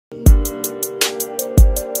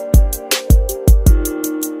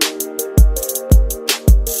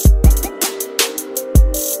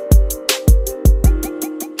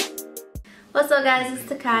guys,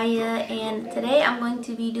 it's Takaiyaa, and today I'm going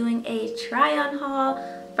to be doing a try-on haul.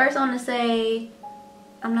 First, I want to say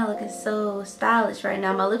I'm not looking so stylish right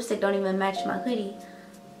now. My lipstick don't even match my hoodie,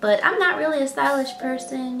 but I'm not really a stylish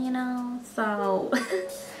person, you know, so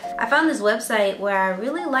I found this website where I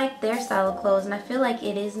really like their style of clothes, and I feel like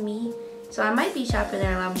it is me, so I might be shopping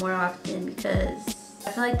there a lot more often because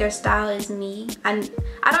I feel like their style is me. I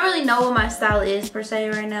don't really know what my style is per se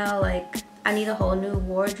right now. Like, I need a whole new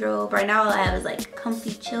wardrobe. Right now all I have is like comfy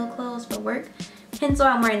chill clothes for work. Hence why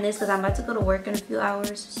I'm wearing this, because I'm about to go to work in a few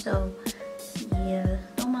hours. So yeah,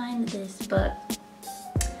 don't mind this. But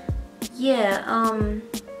yeah,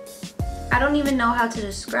 I don't even know how to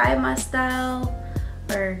describe my style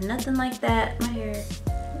or nothing like that. My hair is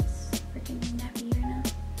freaking nappy right now.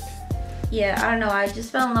 Yeah, I don't know. I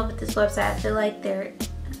just fell in love with this website. I feel like they're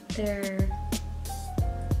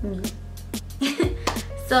me.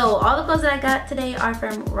 So all the clothes that I got today are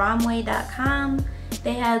from Romwe.com.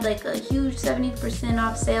 They had like a huge 70%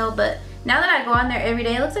 off sale, but now that I go on there every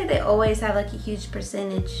day, it looks like they always have like a huge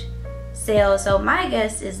percentage sale. So my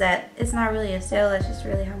guess is that it's not really a sale, that's just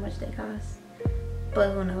really how much they cost.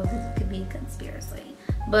 But who knows, it could be a conspiracy.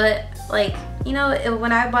 But like, you know,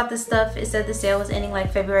 when I bought this stuff, it said the sale was ending like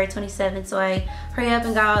February 27th. So I hurry up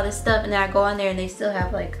and got all this stuff, and then I go on there and they still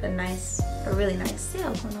have like a really nice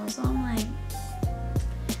sale going on. So I'm like,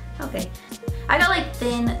 okay. I got like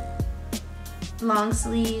thin long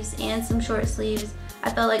sleeves and some short sleeves.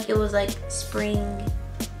 I felt like it was like spring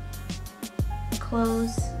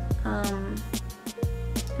clothes.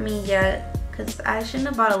 I mean, yeah, because I shouldn't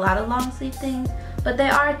have bought a lot of long sleeve things, but they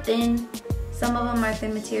are thin. Some of them are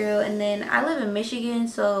thin material, and then I live in Michigan,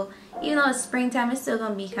 so even though it's springtime, it's still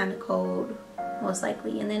gonna be kind of cold most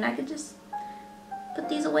likely, and then I could just put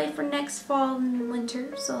these away for next fall and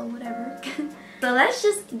winter, so whatever. So let's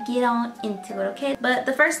just get on into it, okay? But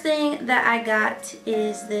the first thing that I got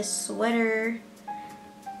is this sweater.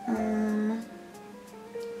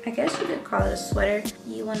 I guess you could call it a sweater.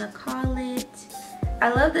 You want to call it. I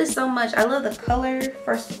love this so much. I love the color,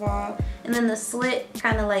 first of all. And then the slit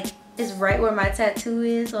kind of like is right where my tattoo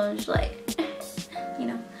is. So I'm just like, you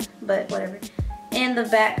know, but whatever. And the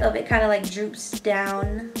back of it kind of like droops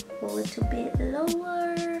down a little bit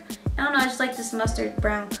lower. I don't know, I just like this mustard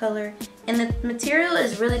brown color. And the material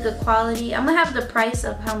is really good quality. I'm gonna have the price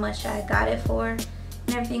of how much I got it for and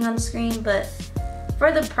everything on the screen, but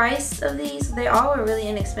for the price of these, they all were really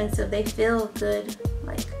inexpensive. They feel good,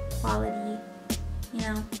 like quality, you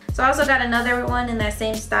know. So I also got another one in that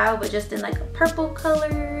same style, but just in like a purple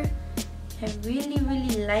color. I really,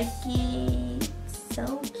 really like it.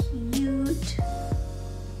 So cute.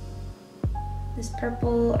 This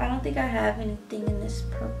purple, I don't think I have anything in this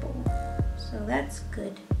purple, so that's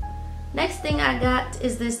good. Next thing I got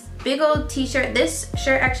is this big old t-shirt. This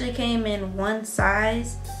shirt actually came in one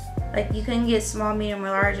size. Like, you couldn't get small, medium, or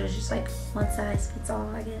large. It was just like one size fits all,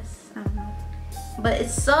 I guess. I don't know. But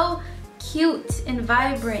it's so cute and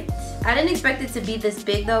vibrant. I didn't expect it to be this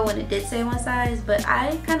big though when it did say one size, but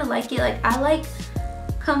I kind of like it. Like, I like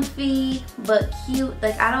comfy but cute.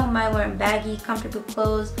 Like, I don't mind wearing baggy, comfortable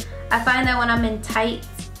clothes. I find that when I'm in tight,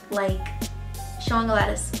 like showing a lot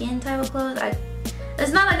of skin type of clothes,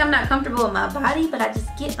 it's not like I'm not comfortable with my body, but I just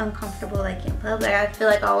get uncomfortable like in public. I feel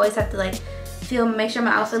like I always have to like make sure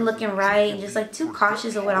my outfit looking right, and just like too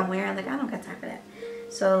cautious of what I'm wearing. Like, I don't got time for that.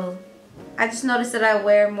 So I just noticed that I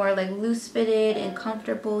wear more like loose fitted and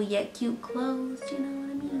comfortable yet cute clothes, you know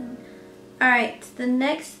what I mean? Alright, the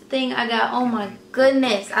next thing I got, oh my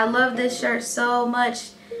goodness, I love this shirt so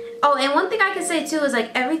much. Oh, and one thing I can say too is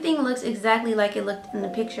like everything looks exactly like it looked in the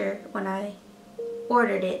picture when I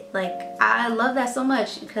ordered it. Like, I love that so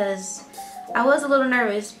much because I was a little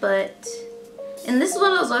nervous, but, and this is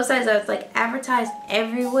one of those websites that's like advertised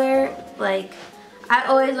everywhere. Like, I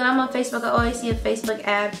always, when I'm on Facebook, I always see a Facebook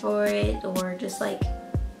ad for it, or just like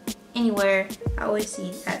anywhere, I always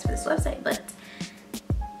see ads for this website. But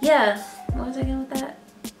yeah, what was I getting with that?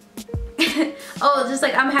 Oh, just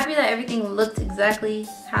like, I'm happy that everything looked exactly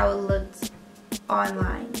how it looked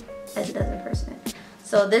online as it does in person.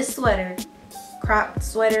 So this sweater, cropped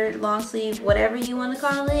sweater, long sleeve, whatever you want to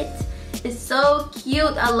call it, is so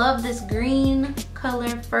cute. I love this green color.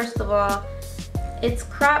 First of all, it's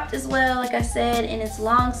cropped as well, like I said, and it's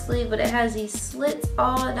long sleeve, but it has these slits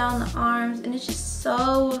all down the arms, and it's just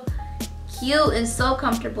so cute and so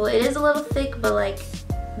comfortable. It is a little thick, but like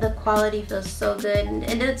the quality feels so good, and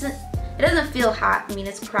it doesn't feel hot. I mean,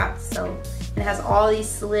 it's cropped, so it has all these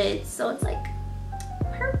slits, so it's like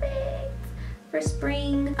perfect for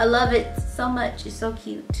spring. I love it so much. It's so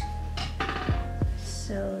cute.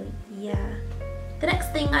 So yeah, the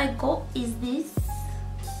next thing I got is this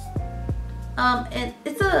And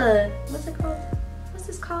it's a, what's it called? What's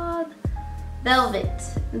this called? Velvet.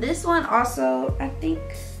 This one also, I think,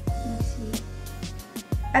 let me see.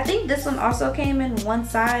 I think this one also came in one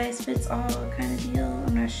size fits all kind of deal.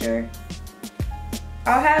 I'm not sure.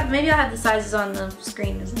 Maybe I'll have the sizes on the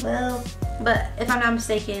screen as well. But if I'm not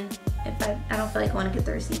mistaken, if I don't feel like I want to get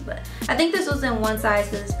the receipt, but I think this was in one size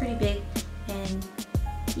because it's pretty big. And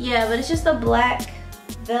yeah, but it's just a black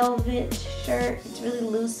velvet shirt. It's really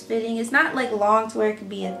loose fitting. It's not like long to where it could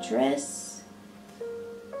be a dress,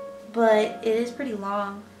 but it is pretty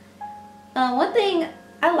long. One thing,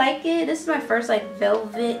 I like it. This is my first like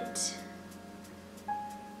velvet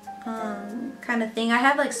kind of thing. I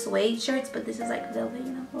have like suede shirts, but this is like velvet,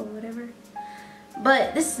 you know, or whatever.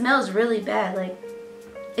 But this smells really bad. Like,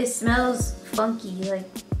 it smells funky. Like,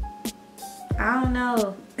 I don't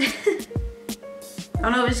know. I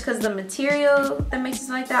don't know if it's because the material that makes it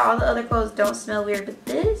smell like that. All the other clothes don't smell weird, but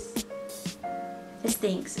this, it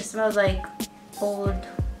stinks. It smells like old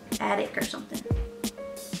attic or something.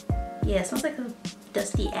 Yeah, it smells like a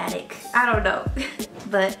dusty attic. I don't know.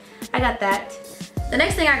 But I got that. The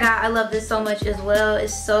next thing I got, I love this so much as well.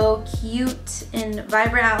 It's so cute and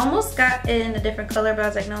vibrant. I almost got it in a different color, but I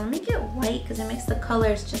was like, no, let me get white because it makes the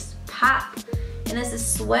colors just pop. And it's a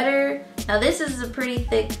sweater. Now this is a pretty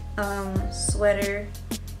thick sweater.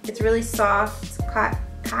 It's really soft,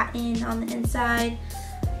 cotton on the inside.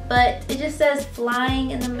 But it just says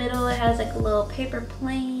flying in the middle. It has like a little paper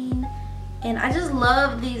plane. And I just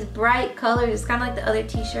love these bright colors. It's kind of like the other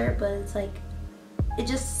t-shirt, but it's like, it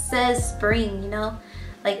just says spring, you know?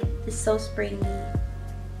 Like, it's so springy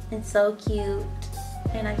and so cute.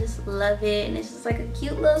 And I just love it. And it's just like a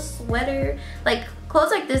cute little sweater. Like,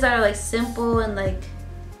 clothes like this are like simple and like,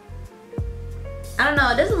 I don't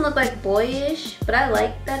know, it doesn't look like boyish, but I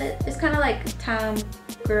like that it's kind of like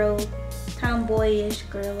tomboyish,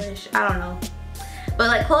 girlish, I don't know. But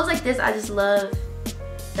like clothes like this, I just love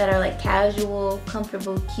that are like casual,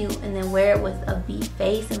 comfortable, cute, and then wear it with a beat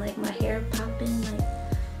face and like my hair popping, like,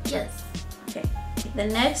 yes. Okay, the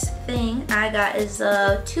next thing I got is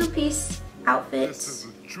a two-piece outfit.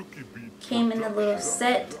 Came in a little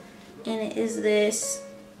set, and it is this,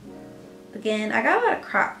 again, I got a lot of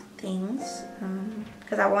crop things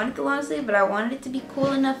because I wanted the long sleeve, but I wanted it to be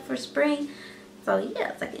cool enough for spring, so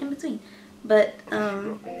yeah, it's like in between. But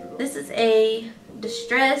this is a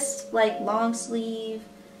distressed, like, long sleeve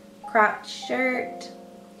cropped shirt.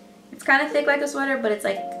 It's kind of thick like a sweater, but it's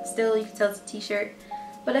like still, you can tell it's a t-shirt,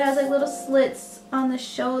 but it has like little slits on the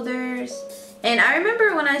shoulders. And I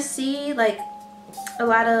remember when I see like a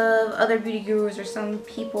lot of other beauty gurus or some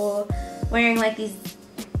people wearing like these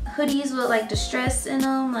hoodies with like distress in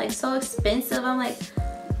them, like so expensive, I'm like,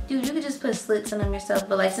 dude, you could just put slits in them yourself.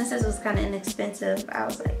 But like, since this was kind of inexpensive, I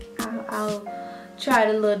was like, I'll try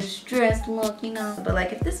the little distressed look, you know. But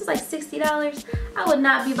like, if this was like $60, I would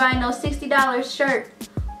not be buying no $60 shirt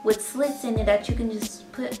with slits in it that you can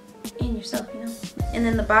just put in yourself, you know. And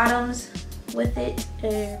then the bottoms with it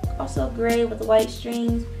are also gray with white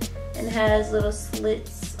strings, and it has little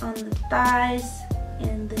slits on the thighs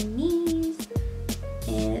and the knees,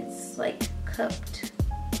 and it's like cupped.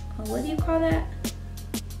 What do you call that?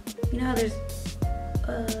 You know how there's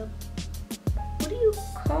what do you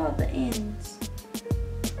call the ends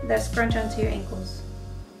that scrunch onto your ankles?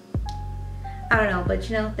 I don't know, but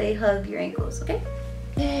you know, they hug your ankles. Okay,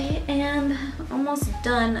 and almost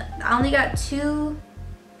done. I only got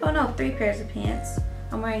three pairs of pants.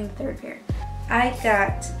 I'm wearing the third pair. I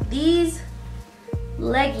got these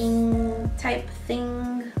legging type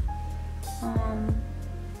thing.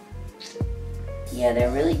 Yeah,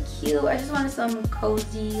 they're really cute. I just wanted some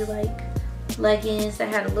cozy like leggings that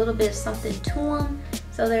had a little bit of something to them.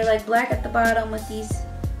 So they're like black at the bottom with these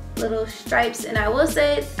little stripes. And I will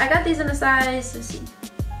say, I got these in a size, let's see.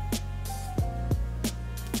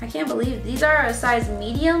 I can't believe these are a size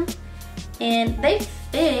medium, and they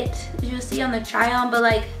fit, as you'll see on the try on. But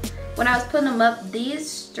like, when I was putting them up,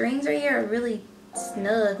 these strings right here are really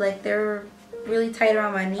snug. Like, they're really tight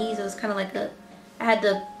around my knees. It was kind of like I had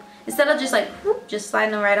to, instead of just like whoop, just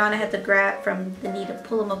sliding them right on, I had to grab from the knee to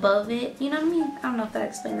pull them above it. You know what I mean? I don't know if that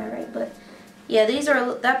explained that right, but yeah,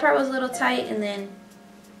 that part was a little tight, and then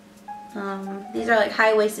these are like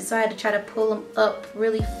high-waisted, so I had to try to pull them up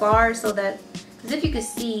really far so that, because if you could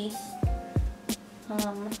see,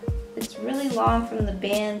 it's really long from the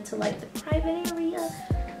band to like the private area.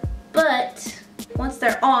 But once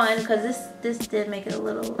they're on, because this did make it a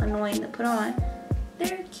little annoying to put on,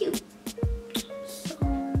 they're cute. So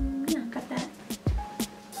yeah, got that.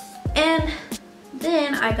 And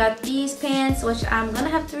then I got these pants, which I'm gonna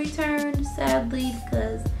have to return, sadly,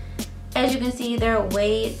 because A, as you can see, they're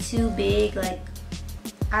way too big. Like,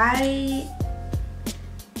 I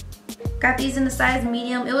got these in the size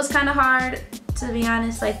medium. It was kind of hard, to be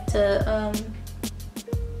honest, like to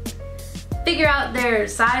figure out their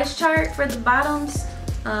size chart for the bottoms.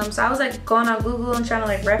 So I was like going on Google and trying to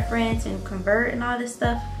like reference and convert and all this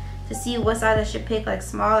stuff to see what size I should pick, like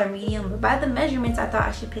small or medium. But by the measurements, I thought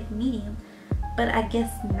I should pick medium, but I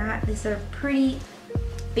guess not. These are pretty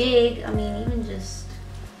big. I mean, even just,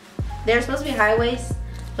 they're supposed to be high waist,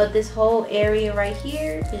 but this whole area right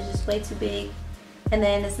here is just way too big. And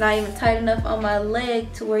then it's not even tight enough on my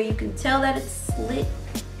leg to where you can tell that it's slit.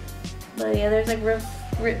 But yeah, there's like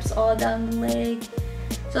rips all down the leg.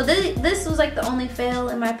 So this was like the only fail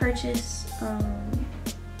in my purchase.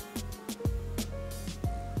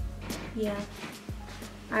 Yeah,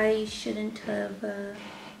 I shouldn't have.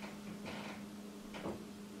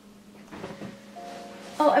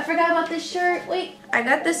 Oh, I forgot about this shirt. Wait, I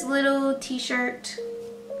got this little t-shirt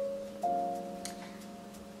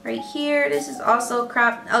right here. This is also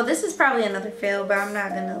cropped. Oh, this is probably another fail, but I'm not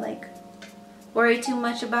gonna like worry too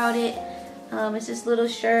much about it. It's this little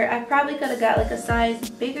shirt. I probably could have got like a size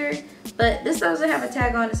bigger, but this doesn't have a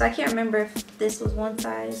tag on it, so I can't remember if this was one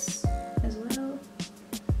size as well.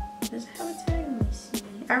 Does it have a tag? Let me see.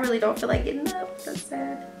 I really don't feel like getting up. That's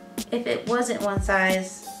sad. If it wasn't one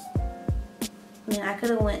size, I mean, I could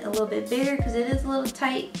have went a little bit bigger because it is a little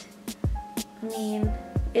tight. I mean,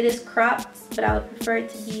 it is cropped, but I would prefer it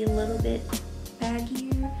to be a little bit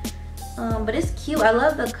baggier. But it's cute. I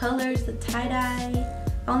love the colors, the tie-dye.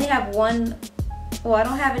 I only have one, well, I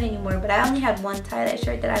don't have it anymore, but I only had one tie-dye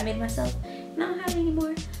shirt that I made myself, and I don't have it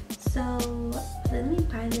anymore. So let me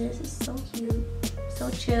buy this. It's so cute,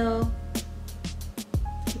 so chill.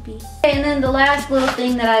 Okay, and then the last little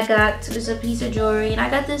thing that I got was a piece of jewelry, and I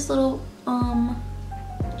got this little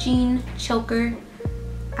jean choker.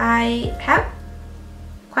 I have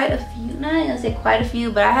quite a few, not gonna say quite a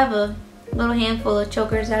few, but I have a little handful of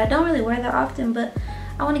chokers that I don't really wear that often, but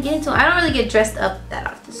I want to get into them. I don't really get dressed up that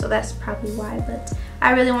often, so that's probably why, but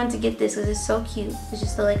I really wanted to get this because it's so cute. It's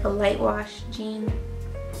just like a light wash jean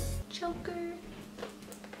choker.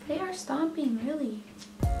 They are stomping, really.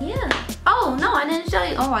 Yeah. Oh no, I didn't show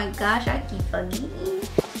you. Oh my gosh, I keep forgetting.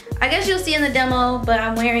 I guess you'll see in the demo, but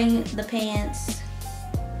I'm wearing the pants.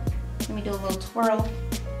 Let me do a little twirl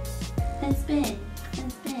and spin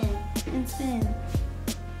and spin and spin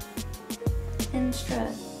and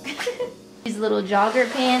strut. These little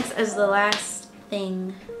jogger pants is the last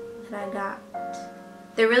thing that I got.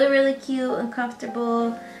 They're really, really cute and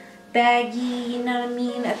comfortable, baggy, you know what I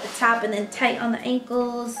mean, at the top and then tight on the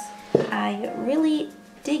ankles. I really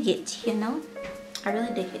dig it, you know? I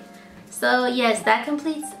really dig it. So yes, that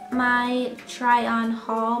completes my try-on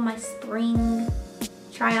haul, my spring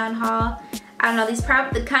try-on haul. I don't know, these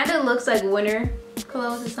probably kind of looks like winter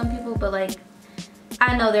clothes to some people, but like,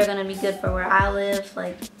 I know they're gonna be good for where I live.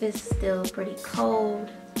 Like, it's still pretty cold.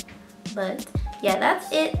 But yeah,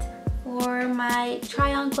 that's it for my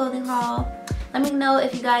try-on clothing haul. Let me know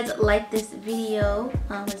if you guys like this video.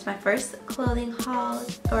 It's my first clothing haul,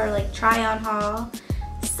 or like try-on haul.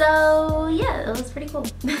 So yeah, it was pretty cool.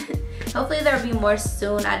 Hopefully there'll be more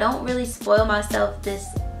soon. I don't really spoil myself this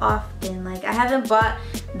often. Like, I haven't bought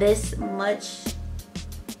this much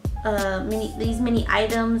these many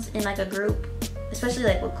items in like a group, especially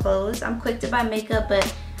like with clothes. I'm quick to buy makeup,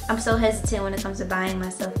 but I'm so hesitant when it comes to buying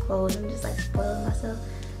myself clothes. I'm just like spoiling myself.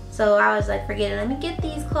 So I was like, forget it, let me get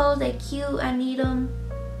these clothes. They're cute, I need them.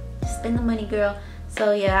 Just spend the money, girl.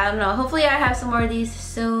 So yeah, I don't know, hopefully I have some more of these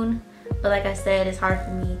soon. But like I said, it's hard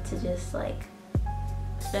for me to just like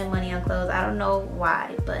spend money on clothes. I don't know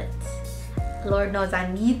why, but Lord knows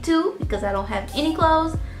I need to, because I don't have any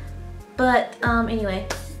clothes. But anyway,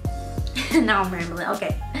 now I'm rambling.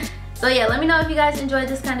 Okay, so yeah, let me know if you guys enjoyed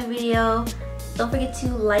this kind of video. Don't forget to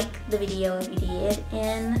like the video if you did,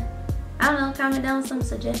 and I don't know, comment down some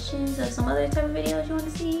suggestions of some other type of videos you want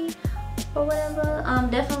to see or whatever.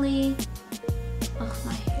 Definitely. Oh,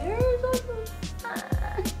 my hair is over.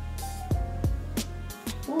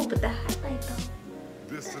 Ooh, but the highlight though.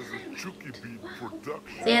 This is a Chucky Beat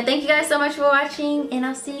production. So yeah, thank you guys so much for watching, and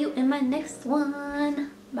I'll see you in my next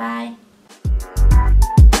one. Bye.